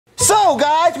So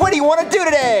guys, what do you want to do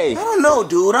today? I don't know,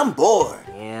 dude. I'm bored.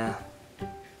 Yeah.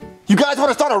 You guys want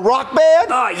to start a rock band?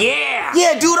 Oh, yeah!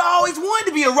 Yeah, dude, I always wanted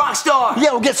to be a rock star.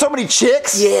 Yeah, we'll get so many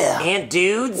chicks. Yeah. And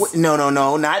dudes? No,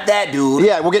 not that, dude.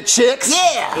 Yeah, we'll get chicks.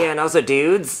 Yeah. Yeah, and also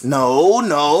dudes? No,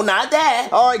 not that.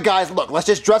 All right, guys, look, let's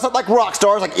just dress up like rock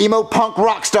stars, like emo punk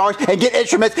rock stars, and get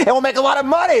instruments, and we'll make a lot of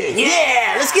money.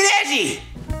 Yeah, let's get edgy.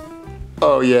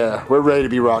 Oh yeah, we're ready to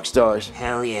be rock stars.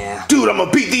 Hell yeah. Dude, I'm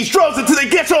gonna beat these drums until they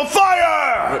get on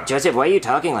fire. Wait, Joseph, why are you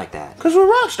talking like that? Cause we're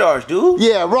rock stars, dude.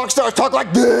 Yeah, rock stars talk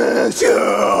like this. Yeah.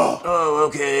 Oh,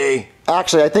 okay.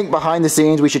 Actually, I think behind the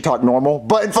scenes we should talk normal,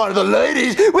 but in front of the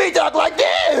ladies, we talk like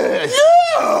this.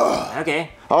 Yeah. Okay.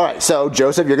 All right, so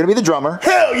Joseph, you're gonna be the drummer.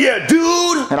 Hell yeah,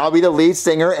 dude. And I'll be the lead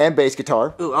singer and bass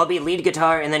guitar. Ooh, I'll be lead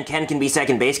guitar, and then Ken can be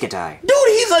second bass guitar. Dude,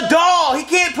 he's a doll. He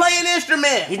can't play an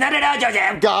instrument. He's not at all,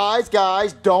 Joseph!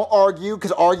 Guys, don't argue,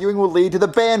 because arguing will lead to the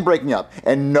band breaking up.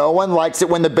 And no one likes it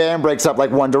when the band breaks up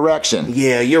like One Direction.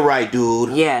 Yeah, you're right,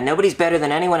 dude. Yeah, nobody's better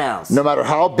than anyone else. No matter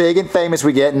how big and famous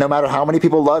we get, no matter how many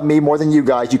people love me more than you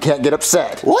guys, you can't get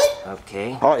upset. What?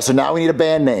 Okay. All right, so now we need a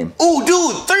band name. Ooh,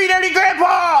 dude, Three Dirty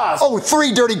Grandpas. Oh,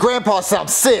 Three Dirty Grandpas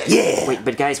sounds sick. Yeah. Wait,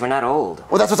 but guys, we're not old.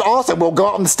 Well, that's what's awesome. We'll go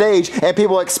out on the stage, and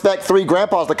people expect three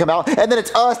grandpas to come out, and then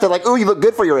it's us. They're like, ooh, you look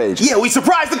good for your age. Yeah, we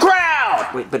surprised the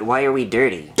crowd. Wait, but why are we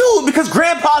dirty? Dude, because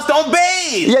grandpas don't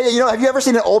bathe. Yeah, you know, have you ever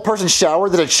seen an old person shower?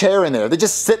 There's a chair in there. They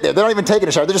just sit there. They're not even taking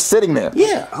a shower. They're just sitting there.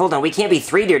 Yeah. Hold on, we can't be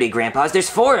three dirty grandpas. There's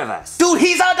four of us. Dude,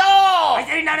 he's a doll. I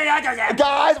said not at all, Joseph!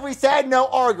 Guys, we said no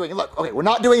arguing. Look, okay, we're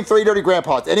not doing Three Dirty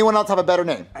Grandpas. Anyone else have a better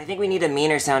name? I think we need a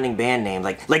meaner sounding band name,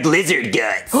 like Lizard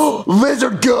Guts.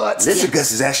 Lizard Guts. Lizard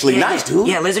Gus is actually nice, dude.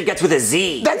 Yeah, Lizard Guts with a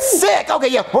Z. That's sick. Okay,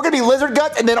 yeah, we're gonna be Lizard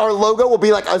Guts, and then our logo will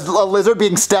be like a lizard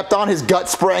being stepped on, his gut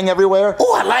spraying everywhere.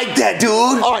 Oh, I like that,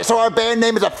 dude. All right, so our band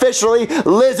name is officially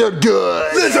Lizard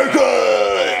Guts. Lizard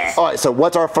Gus. All right, so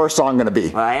what's our first song gonna be?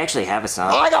 Well, I actually have a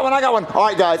song. I got one. All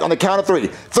right, guys, on the count of three.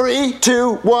 3,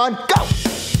 2, 1, go.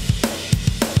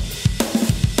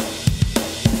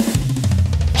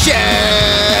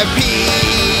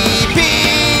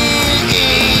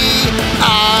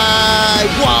 I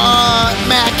want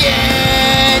mac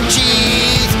and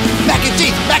cheese. Mac and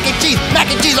cheese, mac and cheese, mac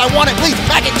and cheese, I want it, please.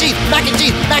 Mac and cheese, mac and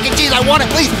cheese, mac and cheese, I want it,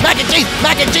 please. Mac and cheese,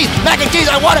 mac and cheese, mac and cheese,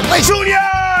 I want it, please. Junior!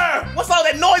 What's all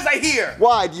that noise I hear?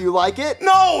 Why, do you like it?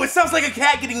 No, it sounds like a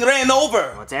cat getting ran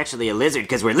over. Well, it's actually a lizard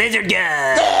because we're Lizard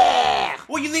Guts. Yeah.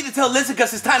 Well, you need to tell Lizard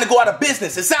Gus it's time to go out of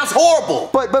business. It sounds horrible.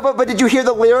 But did you hear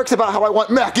the lyrics about how I want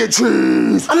mac and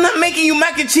cheese? I'm not making you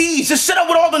mac and cheese. Just shut up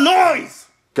with all the noise.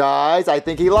 Guys, I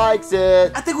think he likes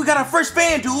it. I think we got our first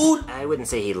fan, dude. I wouldn't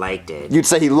say he liked it. You'd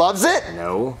say he loves it?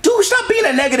 No. Dude, stop being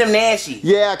a negative Nancy.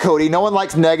 Yeah, Cody, no one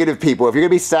likes negative people. If you're gonna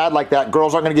be sad like that,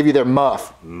 girls aren't gonna give you their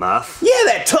muff. Muff? Yeah,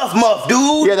 that tough muff,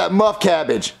 dude. Yeah, that muff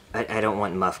cabbage. I don't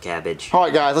want muff cabbage. All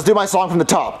right, guys, let's do my song from the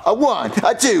top. A 1,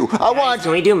 a 2, a 1.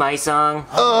 Can we do my song?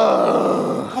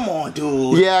 Come on,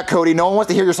 dude. Yeah, Cody, no one wants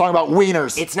to hear your song about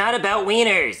wieners. It's not about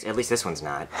wieners. At least this one's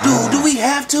not. Dude, do we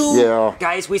have to? Yeah.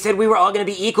 Guys, we said we were all gonna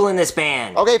be equal in this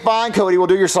band. Okay, fine, Cody, we'll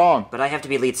do your song. But I have to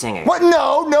be lead singer. What?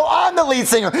 No, I'm the lead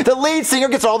singer. The lead singer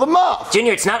gets all the muff.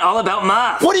 Junior, it's not all about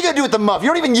muff. What are you gonna do with the muff? You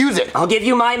don't even use it. I'll give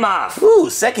you my muff. Ooh,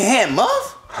 secondhand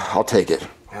muff? I'll take it.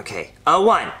 Okay. A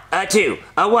 1, a 2,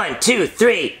 a 1, 2,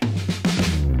 3.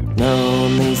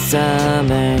 Lonely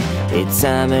summer, it's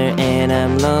summer and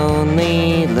I'm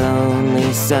lonely.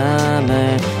 Lonely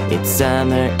summer, it's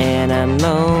summer and I'm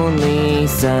lonely.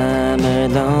 Summer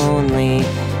lonely,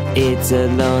 it's a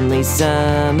lonely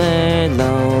summer.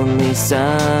 Lonely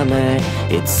summer,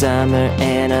 it's summer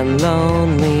and I'm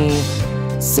lonely.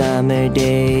 Summer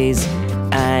days,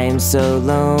 I'm so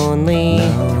lonely.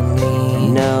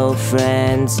 No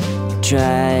friends,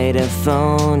 try to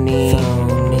phone me.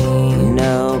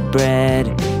 No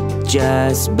bread,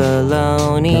 just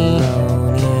bologna.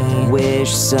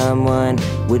 Wish someone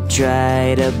would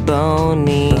try to bone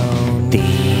me.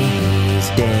 These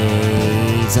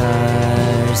days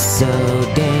are so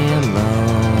damn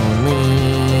lonely.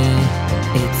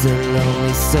 It's a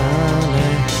lonely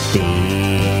summer.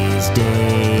 These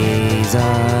days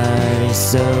are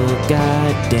so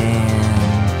goddamn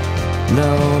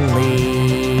lonely.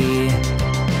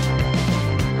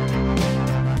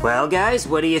 Well, guys,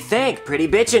 what do you think? Pretty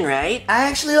bitchin', right? I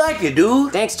actually like it,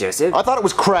 dude. Thanks, Joseph. I thought it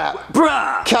was crap.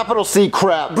 Bruh! Capital C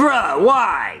crap. Bruh,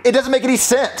 why? It doesn't make any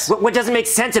sense. What doesn't make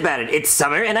sense about it? It's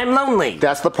summer and I'm lonely.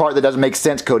 That's the part that doesn't make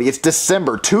sense, Cody. It's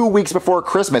December, 2 weeks before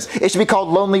Christmas. It should be called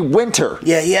Lonely Winter.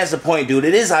 Yeah, he has a point, dude.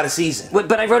 It is out of season.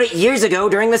 But I wrote it years ago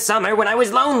during the summer when I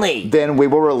was lonely. Then we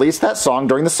will release that song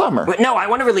during the summer. But no, I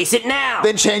want to release it now.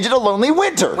 Then change it to Lonely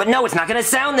Winter. But no, it's not gonna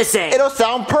sound the same. It'll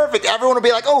sound perfect. Everyone will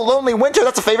be like, oh, Lonely Winter,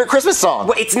 that's a favorite Christmas song.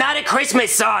 Well, it's not a Christmas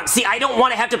song. See, I don't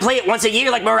want to have to play it once a year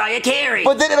like Mariah Carey.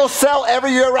 But then it'll sell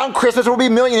every year around Christmas. There will be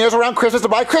millionaires around Christmas to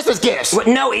buy Christmas gifts. Well,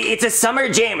 no, it's a summer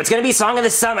jam. It's gonna be Song of the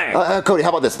Summer. Cody,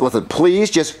 how about this? Listen,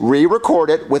 please just re-record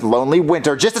it with Lonely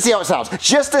Winter just to see how it sounds.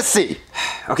 Just to see.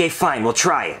 Okay, fine, we'll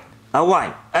try it. A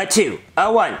 1, a 2,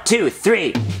 a 1, 2,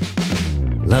 3.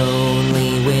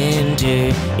 Lonely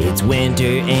winter, it's winter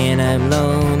and I'm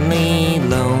lonely.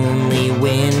 Lonely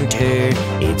winter,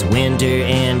 it's winter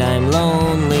and I'm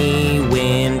lonely.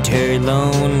 Winter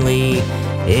lonely,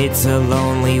 it's a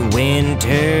lonely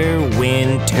winter,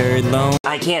 winter lonely.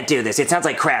 I can't do this, it sounds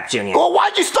like crap, Junior. Well,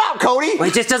 why'd you stop, Cody? Well,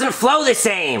 it just doesn't flow the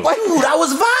same. What? Dude, I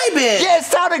was vibing. Yeah, it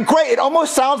sounded great. It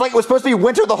almost sounds like it was supposed to be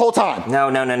winter the whole time. No.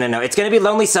 It's gonna be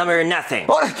Lonely Summer or nothing.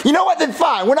 Well, you know what? Then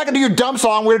fine. We're not gonna do your dumb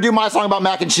song. We're gonna do my song about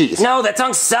mac and cheese. No, that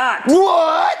song sucked.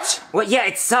 What? Well, yeah,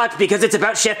 it sucked because it's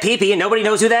about Chef Pee-Pee and nobody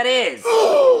knows who that is.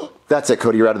 That's it,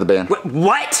 Cody. You're out of the band.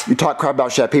 What? You talk crap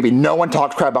about Chef Pee-Pee. No one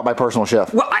talks crap about my personal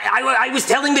chef. Well, I was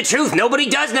telling the truth. Nobody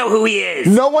does know who he is.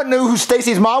 No one knew who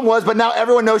Stacy's mom was, but now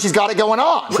everyone knows she's got it going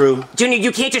on. True. Junior,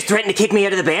 you can't just threaten to kick me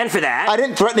out of the band for that. I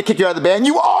didn't threaten to kick you out of the band.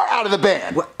 You are out of the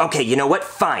band. Well, okay, you know what?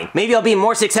 Fine. Maybe I'll be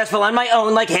more successful on my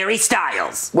own like Harry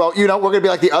Styles. Well, you know, we're gonna be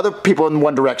like the other people in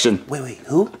One Direction. Wait,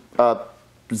 who?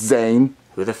 Zayn.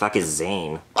 Who the fuck is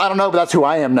Zayn? I don't know, but that's who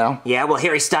I am now. Yeah, well,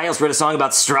 Harry Styles wrote a song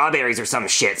about strawberries or some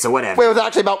shit, so whatever. Wait, it was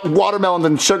actually about watermelons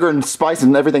and sugar and spice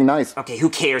and everything nice. Okay, who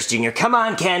cares, Junior? Come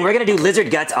on, Ken. We're gonna do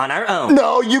Lizard Guts on our own.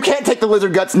 No, you can't take the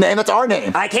Lizard Guts name. That's our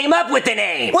name. I came up with the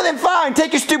name. Well, then fine.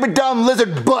 Take your stupid, dumb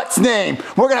Lizard Butts name.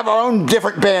 We're gonna have our own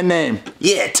different band name.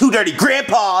 Yeah, Two Dirty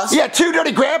Grandpas. Yeah, Two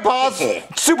Dirty Grandpas.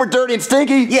 Super dirty and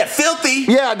stinky. Yeah, filthy.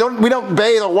 Yeah, we don't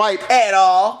bathe or wipe. At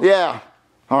all. Yeah.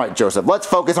 All right, Joseph, let's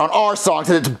focus on our song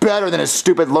since it's better than his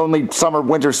stupid lonely summer,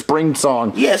 winter, spring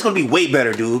song. Yeah, it's gonna be way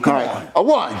better, dude. Come on. A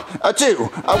 1, a 2,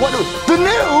 a 1, the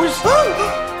news!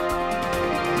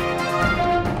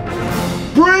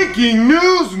 Breaking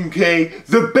news, okay?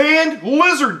 The band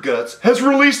Lizard Guts has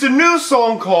released a new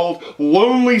song called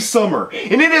Lonely Summer,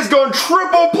 and it has gone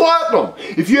triple platinum.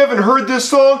 If you haven't heard this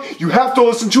song, you have to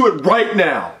listen to it right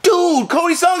now. Dude,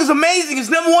 Cody's song is amazing. It's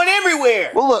 #1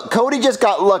 everywhere. Well, look, Cody just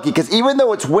got lucky because even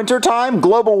though it's wintertime,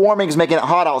 global warming is making it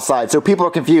hot outside, so people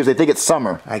are confused. They think it's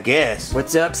summer. I guess.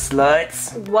 What's up,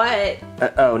 sluts? What?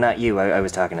 Oh, not you. I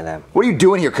was talking to them. What are you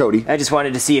doing here, Cody? I just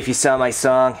wanted to see if you saw my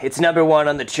song. It's #1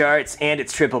 on the charts, and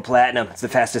it's triple platinum. It's the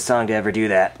fastest song to ever do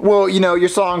that. Well, you know, your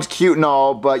song's cute and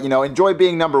all, but, you know, enjoy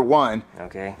being #1.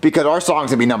 Okay. Because our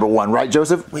song's gonna be #1, right,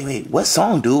 Joseph? Wait, what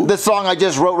song, dude? The song I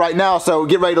just wrote right now, so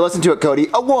get ready to listen to it, Cody.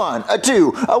 A 1, a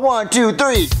 2, a 1, 2,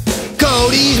 3.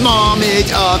 Cody's mom is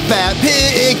a fat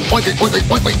pig. Oink, oink, oink,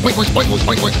 oink, oink, oink, oink, oink,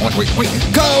 oink, oink, oink, oink,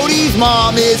 oink. Cody's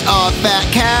mom is a fat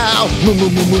cow. Moo, moo,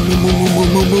 moo, moo, moo, moo,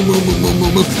 moo, moo, moo, moo, moo, moo,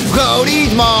 moo, moo.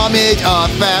 Cody's mom is a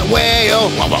fat whale.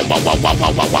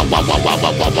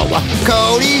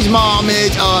 Cody's mom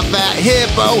is a fat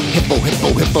hippo. Hippo, hippo,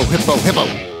 hippo, hippo, hippo.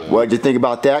 What'd you think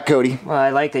about that, Cody? Well,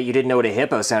 I like that you didn't know what a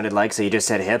hippo sounded like, so you just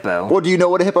said hippo. Well, do you know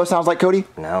what a hippo sounds like, Cody?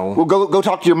 No. Well, go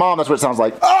talk to your mom. That's what it sounds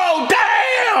like. Oh,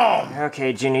 damn!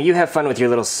 Okay, Junior, you have fun with your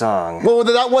little song. Well,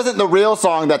 that wasn't the real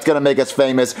song that's gonna make us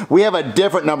famous. We have a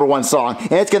different #1 song,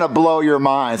 and it's gonna blow your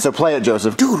mind. So play it,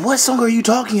 Joseph. Dude, what song are you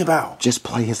talking about? Just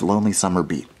play his Lonely Summer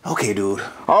beat. Okay, dude.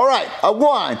 All right, a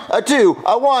 1, a 2,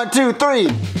 a 1, 2, 3.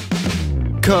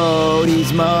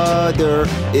 Cody's mother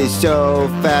is so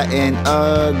fat and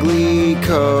ugly.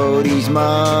 Cody's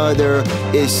mother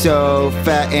is so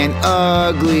fat and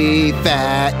ugly.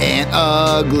 Fat and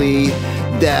ugly.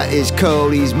 That is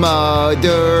Cody's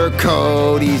mother.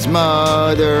 Cody's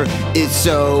mother is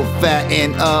so fat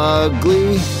and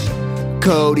ugly.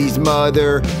 Cody's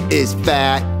mother is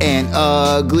fat and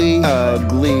ugly.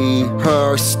 Ugly.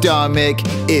 Her stomach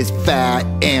is fat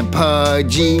and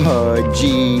pudgy.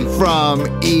 Pudgy. From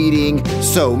eating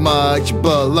so much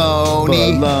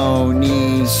bologna.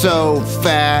 Bologna. So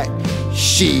fat,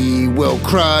 she will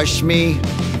crush me.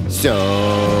 So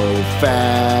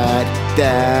fat,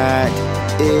 that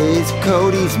is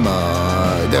Cody's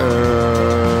mother.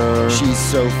 She's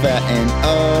so fat and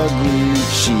ugly.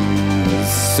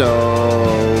 She's so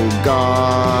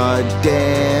goddamn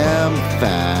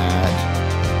fat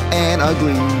and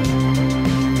ugly.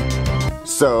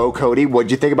 So, Cody,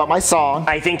 what'd you think about my song?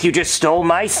 I think you just stole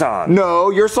my song.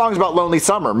 No, your song's about Lonely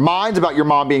Summer. Mine's about your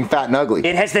mom being fat and ugly.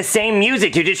 It has the same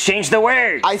music, you just changed the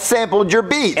words. I sampled your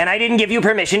beat. And I didn't give you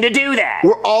permission to do that.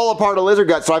 We're all a part of Lizard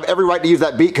Guts, so I have every right to use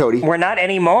that beat, Cody. We're not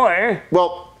anymore.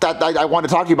 Well, I want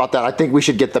to talk to you about that. I think we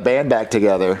should get the band back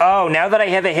together. Oh, now that I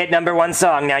have a hit #1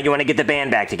 song, now you want to get the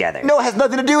band back together? No, it has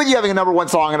nothing to do with you having a #1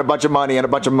 song and a bunch of money and a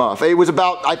bunch of muff. It was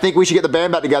about, I think we should get the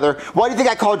band back together. Why do you think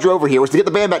I called you over here? Was to get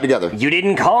the band back together. You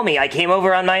didn't call me. I came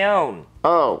over on my own.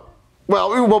 Oh.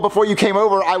 Well, before you came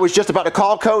over, I was just about to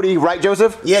call Cody, right,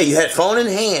 Joseph? Yeah, you had phone in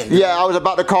hand. Yeah, I was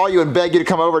about to call you and beg you to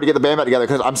come over to get the band back together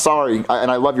because I'm sorry, and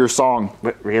I love your song.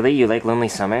 Really? You like Lonely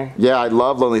Summer? Yeah, I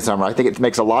love Lonely Summer. I think it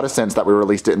makes a lot of sense that we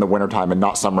released it in the wintertime and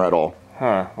not summer at all.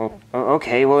 Huh. Well,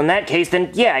 okay, well in that case then,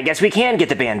 yeah, I guess we can get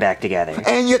the band back together.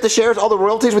 And you have to share all the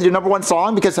royalties with your #1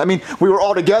 song? Because, I mean, we were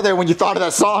all together when you thought of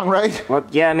that song, right? Well,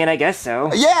 yeah, I mean, I guess so.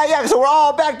 Yeah, so we're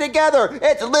all back together.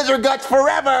 It's Lizard Guts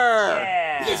forever.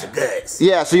 Yeah. Lizard Guts.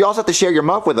 Yeah, so you also have to share your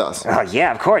muff with us. Oh,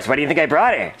 yeah, of course. Why do you think I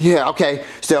brought her? Yeah, okay.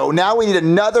 So now we need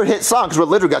another hit song because we're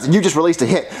Lizard Guts and you just released a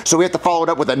hit. So we have to follow it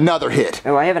up with another hit.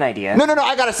 Oh, I have an idea. No,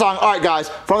 I got a song. All right, guys,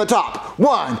 from the top.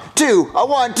 1, 2,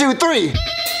 1, 2, 3.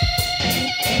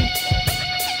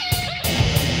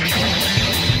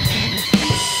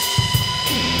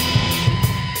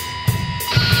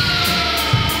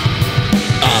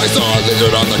 I saw a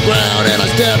lizard on the ground and I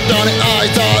stepped on it. I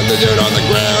saw a lizard on the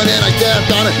ground and I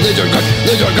stepped on it. Lizard guts,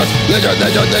 lizard guts, lizard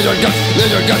guts, lizard guts,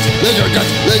 lizard guts,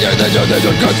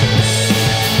 lizard guts.